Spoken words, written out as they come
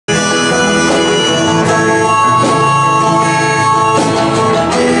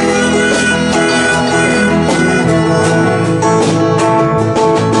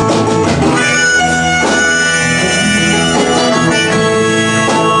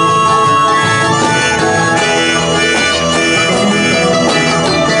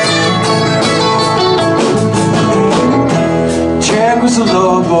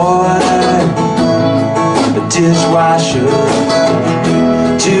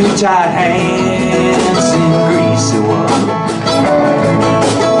tight hands and greasy one.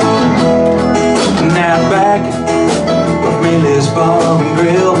 Now back of Millie's Bar and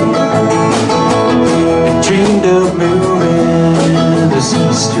Grill, I dreamed of moving as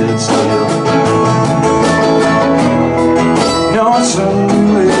he stood still. No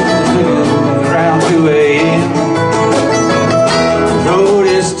Sunday around 2 a.m. rode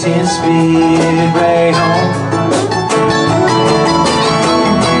his 10-speed right home.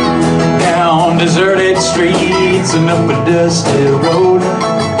 Deserted streets and up a dusty road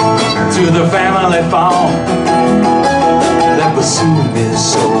to the family farm that will soon be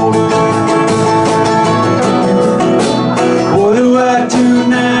sold. What do I do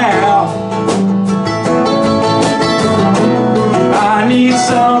now? I need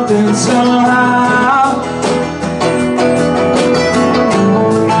something somehow.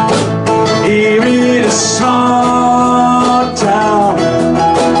 Here in a small town,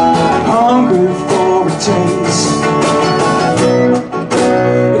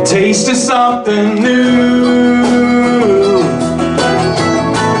 taste of something new.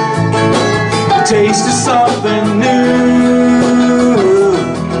 Taste of something new.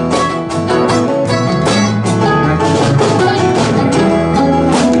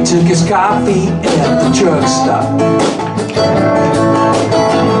 Took his coffee at the truck stop.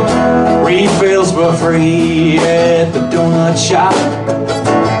 Refills were free at the donut shop.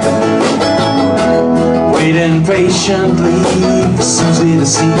 Waiting patiently for Susie to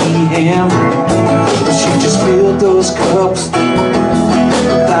see him, but she just filled those cups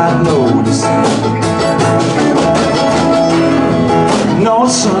without noticing. And on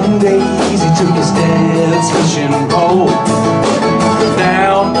Sundays he took his dad's fishing pole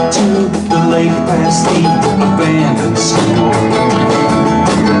down to the lake past the abandoned school.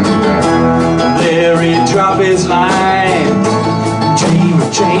 There he'd drop his line, dream of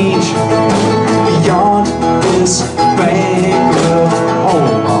change beyond this bankrupt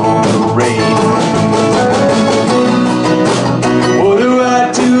home on the range. What do I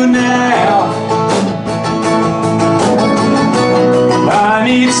do now? I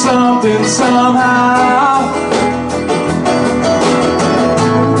need something somehow.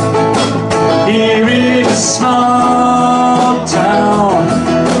 Here in a small town,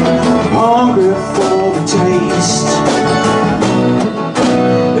 hungry for the taste.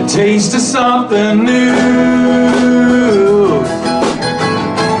 Taste of something new.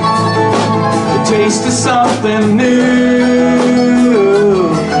 The taste of something new.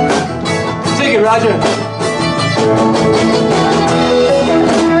 Take it, Roger.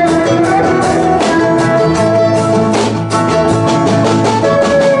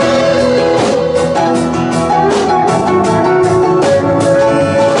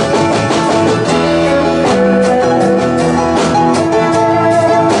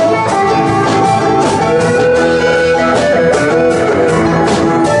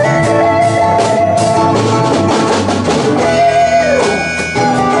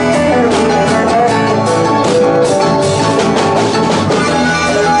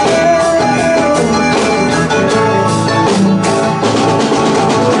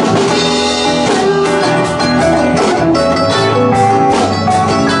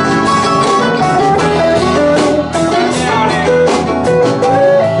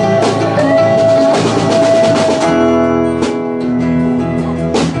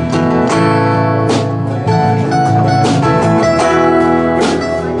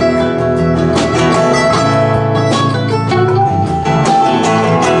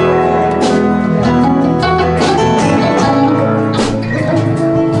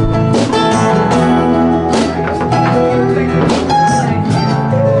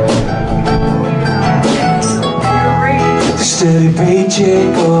 Steady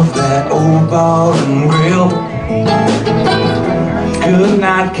paycheck of that old bar and grill could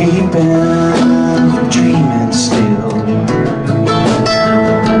not keep him from dreaming still.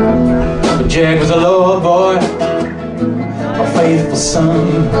 But Jack was a Lord boy, a faithful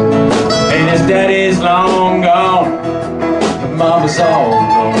son, and his daddy's long gone, but mama's all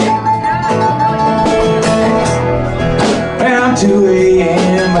alone. Around 2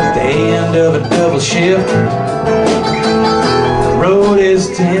 a.m. at the end of a double shift, rode his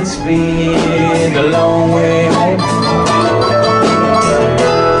 10-speed a long way home.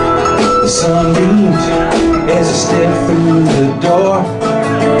 The sun beamed as he stepped through the door,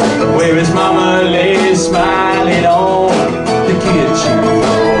 where his mama lay smiling on the kitchen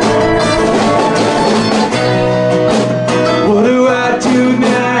floor. What do I do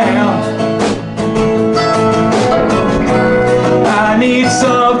now? I need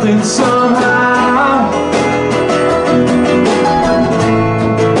something somehow.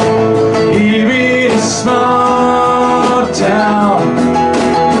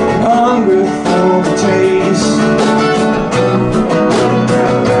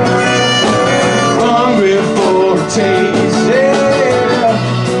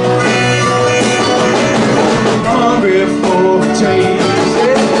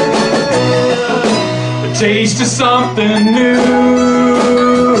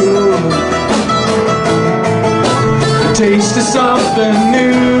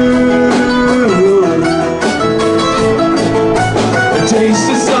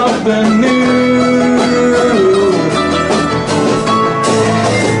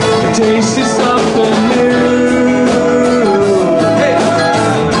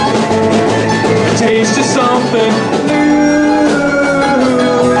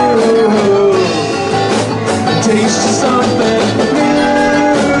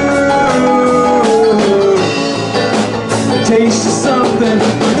 something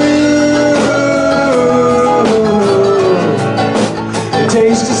new. A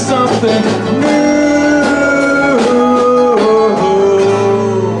taste of something new.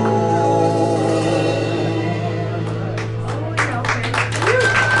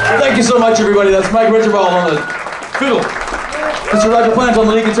 Thank you so much, everybody. That's Mike Regimball on the fiddle, Mr. Roger Plant on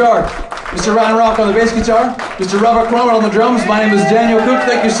the lead guitar, Mr. Ryan Rock on the bass guitar, Mr. Robert Cromwell on the drums. My name is Daniel Cook.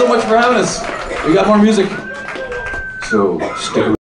 Thank you so much for having us. We got more music, so stick